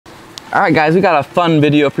All right, guys, we got a fun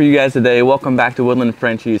video for you guys today. Welcome back to Woodland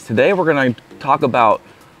Frenchies. Today we're gonna talk about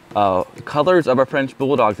colors of our French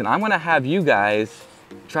Bulldogs, and I'm gonna have you guys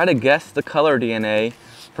try to guess the color DNA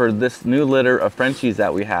for this new litter of Frenchies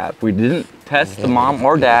that we have. We didn't test the mom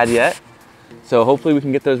or dad yet, so hopefully we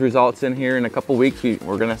can get those results in here in a couple weeks.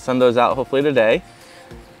 We're gonna send those out hopefully today.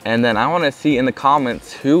 And then I wanna see in the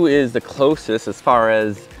comments who is the closest as far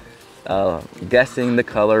as guessing the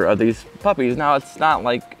color of these puppies. Now, it's not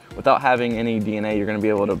like without having any DNA, you're gonna be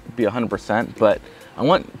able to be 100%, but I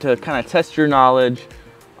want to kind of test your knowledge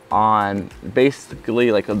on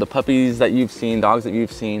basically like the puppies that you've seen, dogs that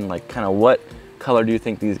you've seen, like kind of what color do you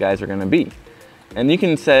think these guys are gonna be? And you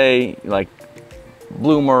can say like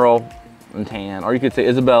blue merle and tan, or you could say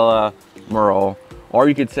Isabella merle, or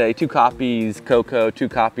you could say 2 copies Coco, 2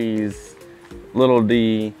 copies Little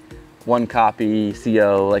D, 1 copy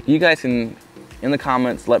CO. Like, you guys can, in the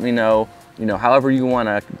comments, let me know, you know, however you want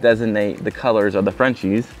to designate the colors of the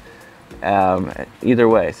Frenchies, either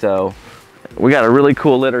way. So we got a really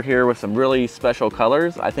cool litter here with some really special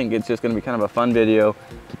colors. I think it's just going to be kind of a fun video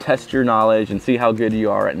to test your knowledge and see how good you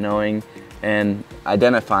are at knowing and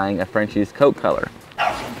identifying a Frenchie's coat color.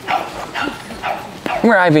 Come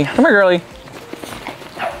here, Ivy. Come here, girlie.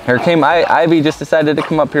 Here came Ivy. Just decided to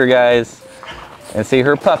come up here, guys, and see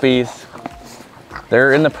her puppies.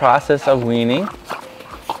 They're in the process of weaning.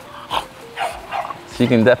 So you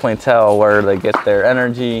can definitely tell where they get their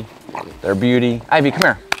energy, their beauty. Ivy, come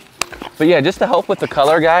here. But yeah, just to help with the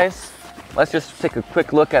color, guys, let's just take a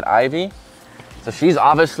quick look at Ivy. So she's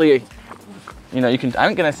obviously, you know,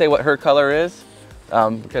 I'm gonna say what her color is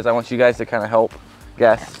because I want you guys to kind of help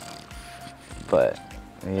guess. But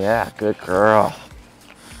yeah, good girl.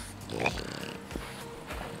 You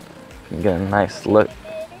can get a nice look.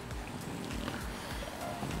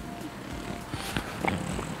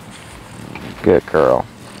 Good girl.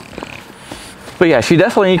 But yeah, she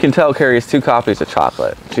definitely, you can tell, carries 2 copies of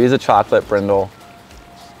chocolate. She's a chocolate brindle.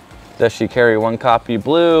 Does she carry 1 copy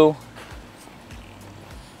blue?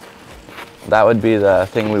 That would be the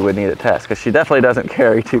thing we would need to test, because she definitely doesn't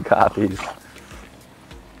carry 2 copies.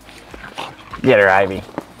 Get her, Ivy.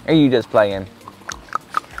 Are you just playing?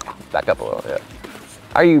 Back up a little bit.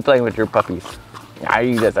 Are you playing with your puppies? Are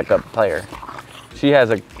you just a good player? She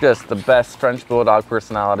has just the best French Bulldog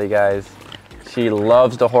personality, guys. She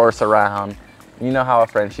loves to horse around. You know how a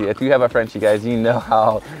Frenchie, if you have a Frenchie, guys, you know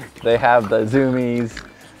how they have the zoomies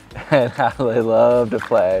and how they love to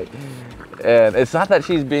play. And it's not that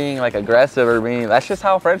she's being like aggressive or mean, that's just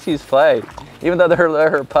how Frenchies play. Even though they're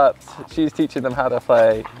her pups, she's teaching them how to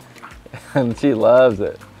play, and she loves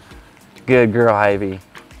it. Good girl, Ivy.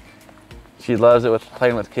 She loves it with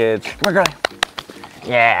playing with kids. Come here, girl.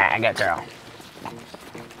 Yeah, good girl.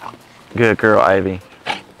 Good girl, Ivy.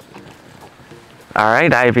 All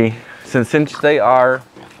right, Ivy. Since they are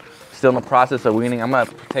still in the process of weaning, I'm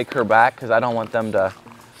gonna take her back because I don't want them to,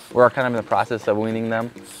 we're kind of in the process of weaning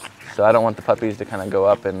them. So I don't want the puppies to kind of go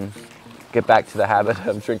up and get back to the habit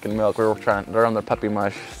of drinking milk. They're on their puppy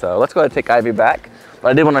mush. So let's go ahead and take Ivy back. But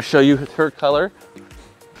I did want to show you her color.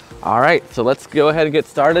 All right, so let's go ahead and get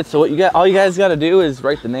started. So all you guys got to do is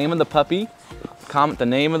write the name of the puppy, comment the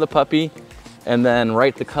name of the puppy, and then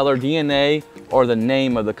write the color DNA or the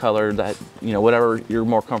name of the color that, you know, whatever you're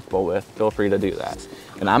more comfortable with. Feel free to do that.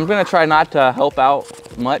 And I'm gonna try not to help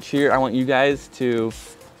out much here. I want you guys to,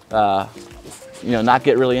 you know, not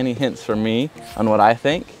get really any hints from me on what I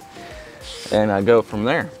think, and go from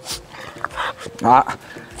there.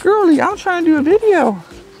 Girlie, I'm trying to do a video.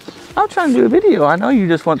 I'm trying to do a video. I know you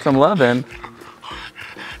just want some loving.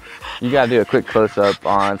 You gotta do a quick close-up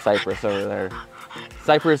on Cypress over there.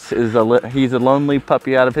 Cypress is he's a lonely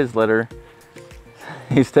puppy out of his litter.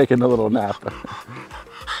 He's taking a little nap.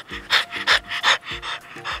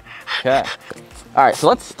 Okay. All right, so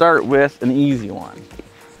let's start with an easy one.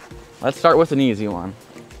 All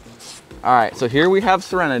right, so here we have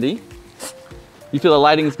Serenity. You feel the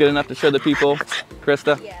lighting's good enough to show the people,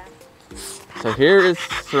 Krista? Yeah. So here is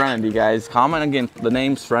Serenity, guys. Comment again the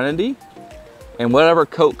name Serenity and whatever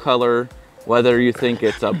coat color, whether you think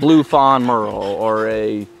it's a blue fawn merle or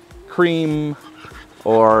a cream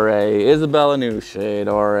or a Isabella nude shade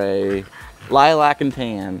or a lilac and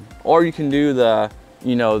tan, or you can do the,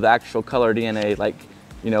 you know, the actual color DNA. Like,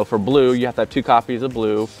 you know, for blue, you have to have 2 copies of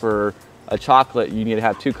blue. For a chocolate, you need to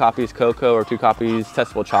have 2 copies Cocoa or 2 copies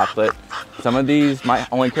testable chocolate. Some of these might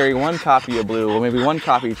only carry 1 copy of blue or maybe 1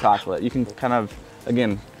 copy chocolate. You can kind of,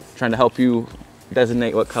 again, trying to help you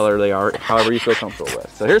designate what color they are, however you feel comfortable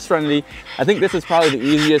with. So here's Serenity. I think this is probably the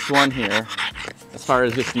easiest one here as far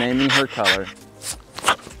as just naming her color.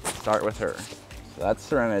 Start with her. So that's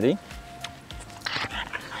Serenity.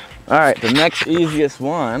 All right, the next easiest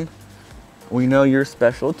one, we know you're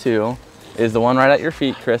special too, is the one right at your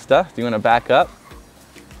feet, Krista. Do you want to back up?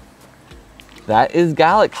 That is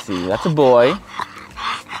Galaxy. That's a boy.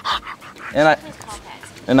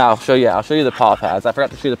 And I'll show you the paw pads. I forgot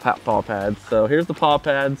to show you the paw pads. So here's the paw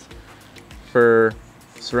pads for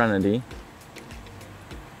Serenity.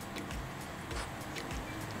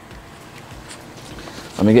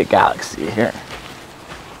 Let me get Galaxy here.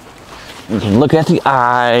 You can look at the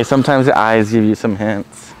eyes. Sometimes the eyes give you some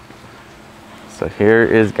hints. So here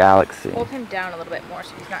is Galaxy. Hold him down a little bit more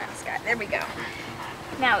so he's not in the sky. There we go.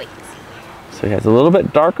 Now we can see. So he has a little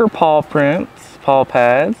bit darker paw prints, paw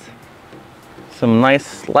pads. Some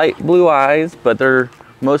nice light blue eyes, but they're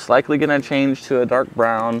most likely gonna change to a dark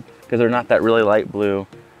brown because they're not that really light blue.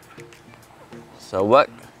 So what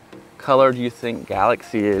color do you think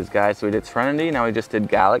Galaxy is, guys? So we did Serenity, now we just did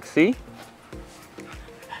Galaxy.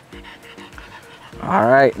 All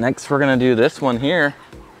right, next we're gonna do this one here.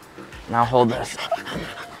 Now hold this.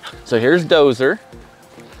 So here's Dozer.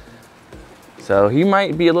 So he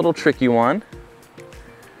might be a little tricky one.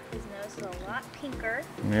 His nose is a lot pinker.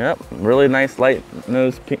 Yep, really nice light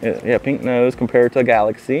nose, pink nose compared to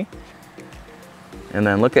Galaxy. And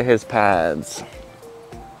then look at his pads.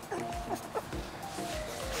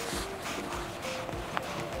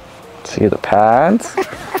 See the pads?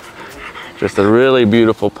 Just a really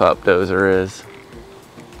beautiful pup, Dozer is.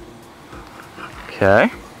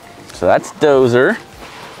 Okay, so that's Dozer.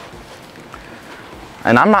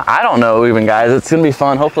 And I don't know even, guys. It's gonna be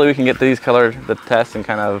fun. Hopefully we can get these colors, the test, and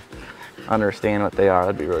kind of understand what they are.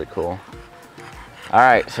 That'd be really cool. All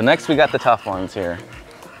right, so next we got the tough ones here.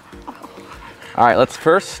 All right, let's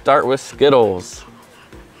first start with Skittles.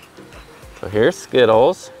 So here's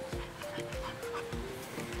Skittles.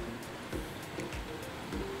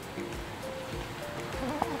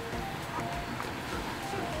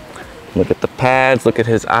 Look at the pads, look at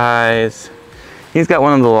his eyes. He's got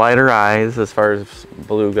one of the lighter eyes as far as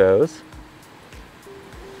blue goes.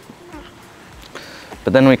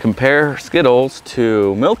 But then we compare Skittles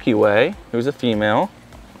to Milky Way, who's a female.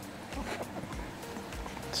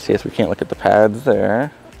 See if we can't look at the pads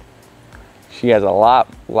there. She has a lot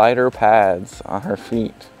lighter pads on her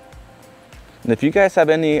feet. And if you guys have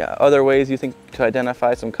any other ways you think to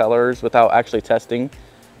identify some colors without actually testing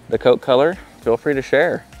the coat color, feel free to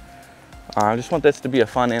share. I just want this to be a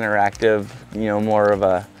fun, interactive, more of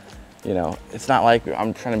a, it's not like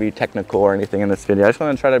I'm trying to be technical or anything in this video. I just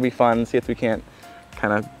want to try to be fun, see if we can't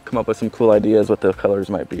kind of come up with some cool ideas what the colors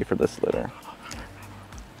might be for this litter.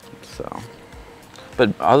 So,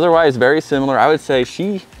 but otherwise very similar. I would say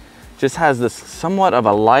she just has this somewhat of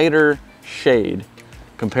a lighter shade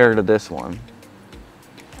compared to this one.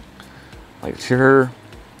 Like sure,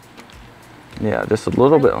 yeah, just a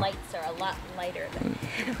little bit. Lights are a lot lighter than.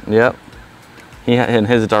 Yep. And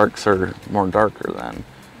his darks are more darker than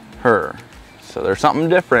her. So there's something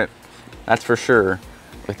different, that's for sure,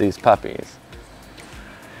 with these puppies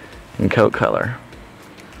in coat color.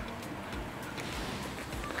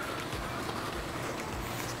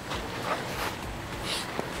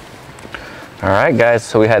 All right, guys,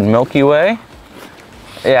 so we had Milky Way.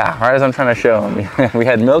 Yeah, right as I'm trying to show them. We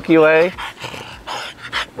had Milky Way,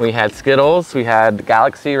 we had Skittles, we had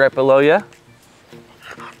Galaxy right below you.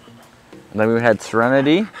 And then we had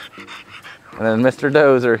Serenity, and then Mr.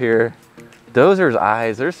 Dozer here. Dozer's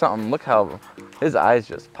eyes, there's something, look how his eyes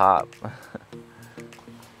just pop.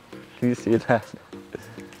 Can you see that?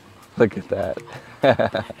 Look at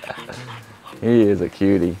that. He is a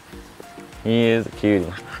cutie. He is a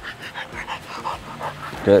cutie.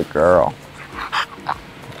 Good girl.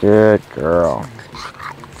 Good girl.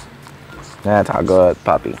 That's a good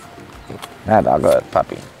puppy. That's a good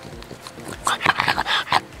puppy.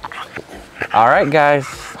 All right, guys,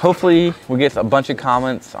 hopefully we get a bunch of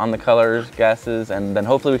comments on the colors, guesses, and then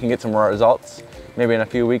hopefully we can get some more results maybe in a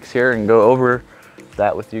few weeks here and go over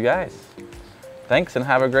that with you guys. Thanks and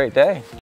have a great day.